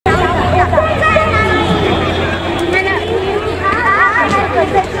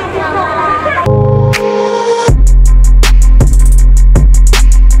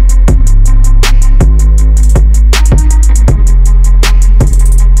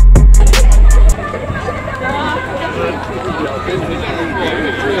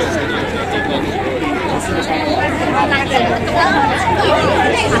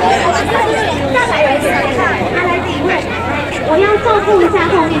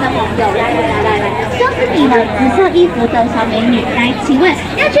的朋友，来，就是你们紫色衣服的小美女，来，请问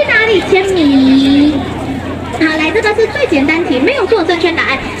要去哪里签名？好，来，这个是最简单题，没有做正确答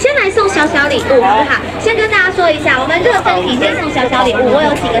案，先来送小礼物，好不好？先跟大家说一下，我们热身题先送小礼物，我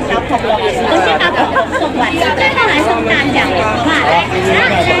有几个小恐龙，我先把恐龙送完，最后来送大奖，好不好？来，好，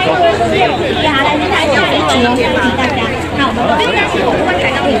来，接下来下一题，恭喜大家。好，不用担心，我不会踩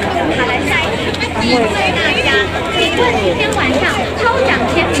到你们。好，来下一题，请问大家，请问今天晚上抽奖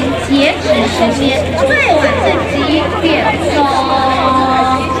签名截止时间最晚是几点钟？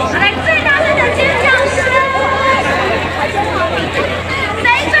好，来，最大声的尖叫声！谁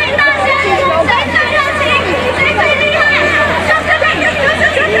最大声？谁最热情？谁最厉害？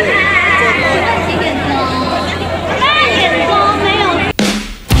几点钟？8点钟没有。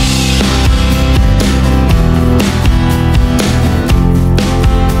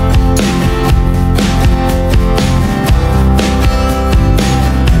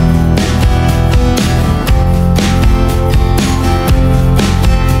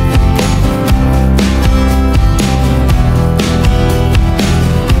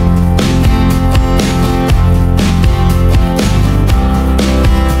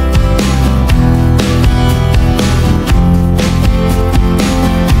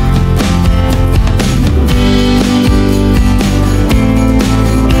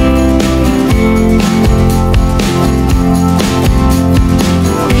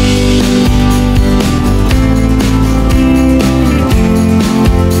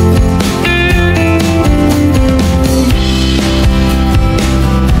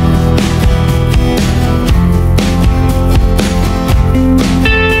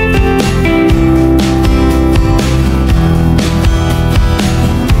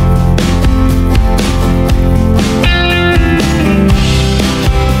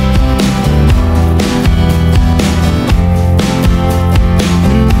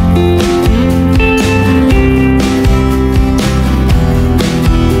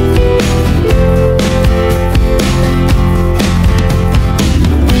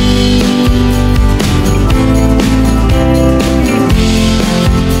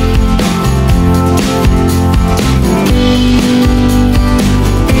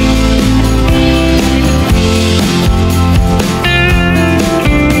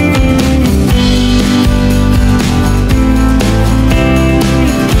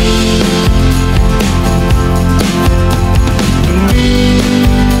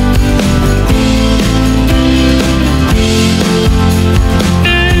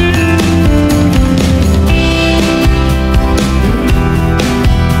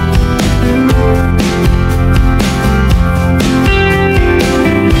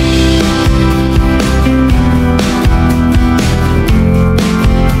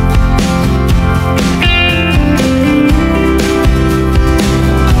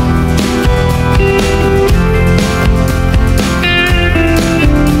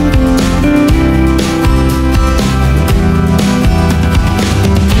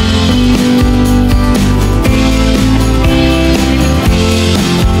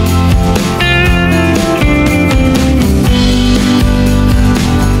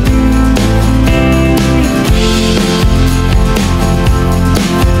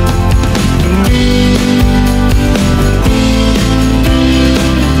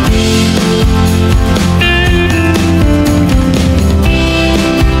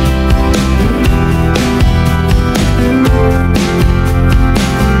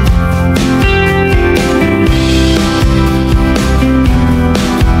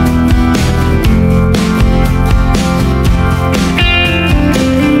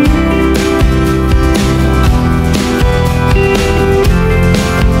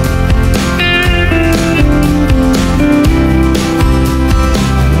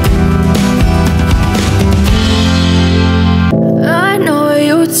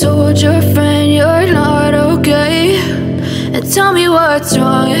what's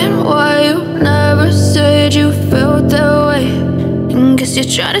wrong and why you never said you felt that way. And guess you're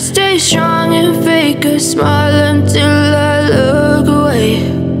trying to stay strong and fake a smile until I look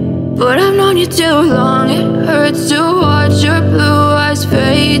away. But I've known you too long, it hurts to watch your blue eyes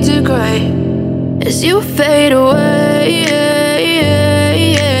fade to grey as you fade away,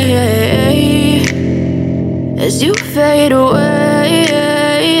 as you fade away.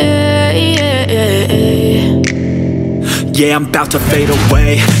 yeah, I'm about to fade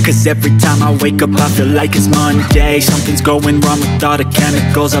away. Cause every time I wake up I feel like it's Monday. Something's going wrong with all the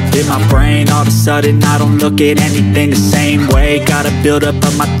chemicals up in my brain. All of a sudden I don't look at anything the same way. Got a build up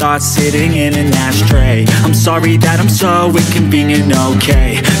of my thoughts sitting in an ashtray. I'm sorry that I'm so inconvenient,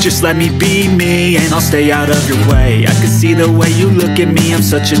 okay. Just let me be me and I'll stay out of your way. I can see the way you look at me, I'm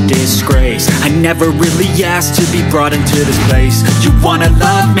such a disgrace. I never really asked to be brought into this place. You wanna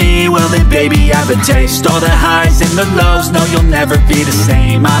love me? Well then baby I have a taste. All the highs and the lows, no you'll never be the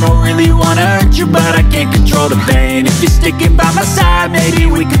same. I don't really wanna hurt you but I can't control the pain. If you're sticking by my side, maybe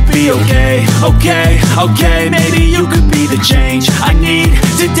we could be okay. Okay, maybe you could be the change I need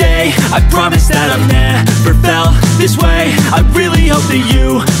today. I promise that I've never felt this way. I really hope that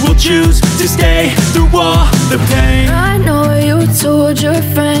you will choose to stay through all the pain. I know you told your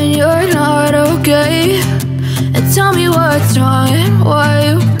friend you're not okay, and tell me what's wrong and why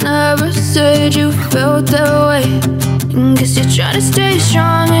you never said you felt that way. And guess you're trying to stay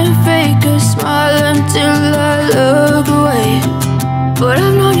strong and fake a smile until I look away. But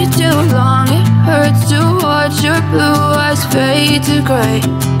I've known you too long, it hurts to watch your blue eyes fade to grey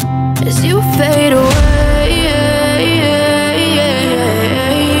as you fade away.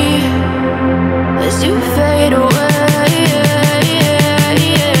 As you fade away.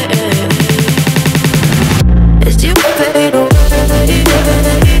 As you fade away.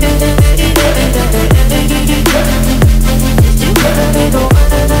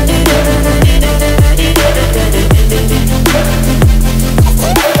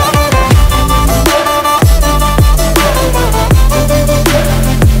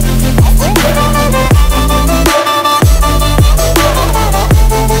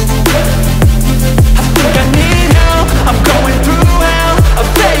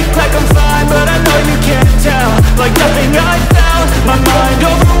 Like nothing I felt, my mind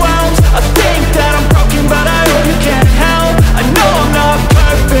overwhelmed. I think that I'm broken, but I hope you can't help. I know I'm not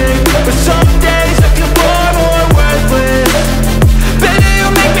perfect, but some days I feel more worthless. Baby, you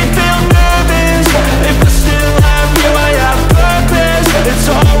make me feel nervous. If I still have you, I have purpose. It's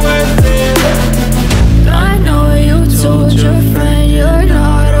all worth it. I know you told your friend you're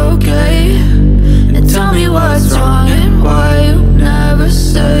not okay, and tell me what's wrong and why you never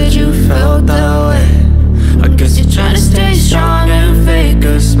said you felt that way. I guess you're trying to stay strong and fake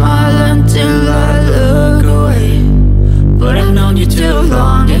a smile until I look away. But I've known you too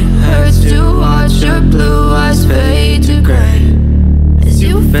long, it hurts to watch your blue eyes fade to grey as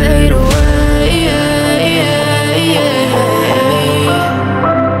you fade away.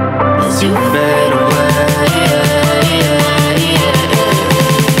 As you fade away.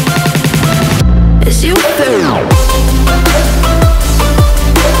 As you fade away.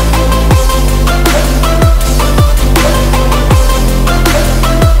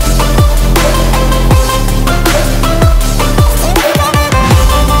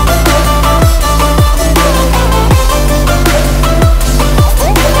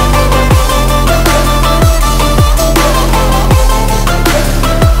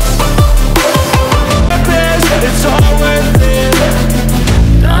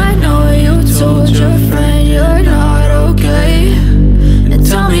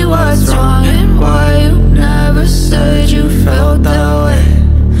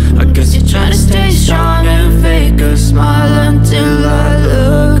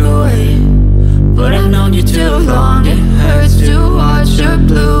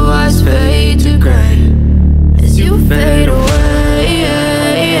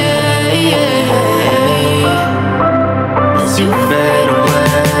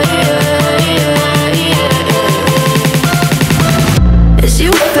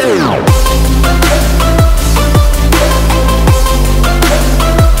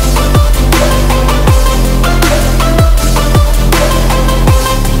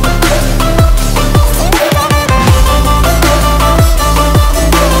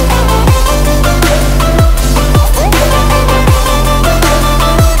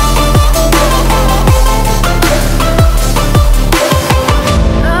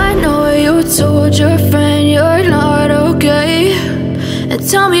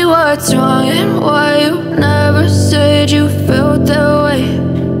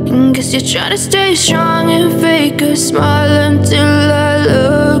 You're trying to stay strong and fake a smile until I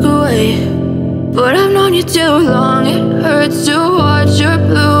look away. But I've known you too long, it hurts to watch your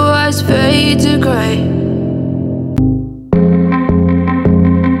blue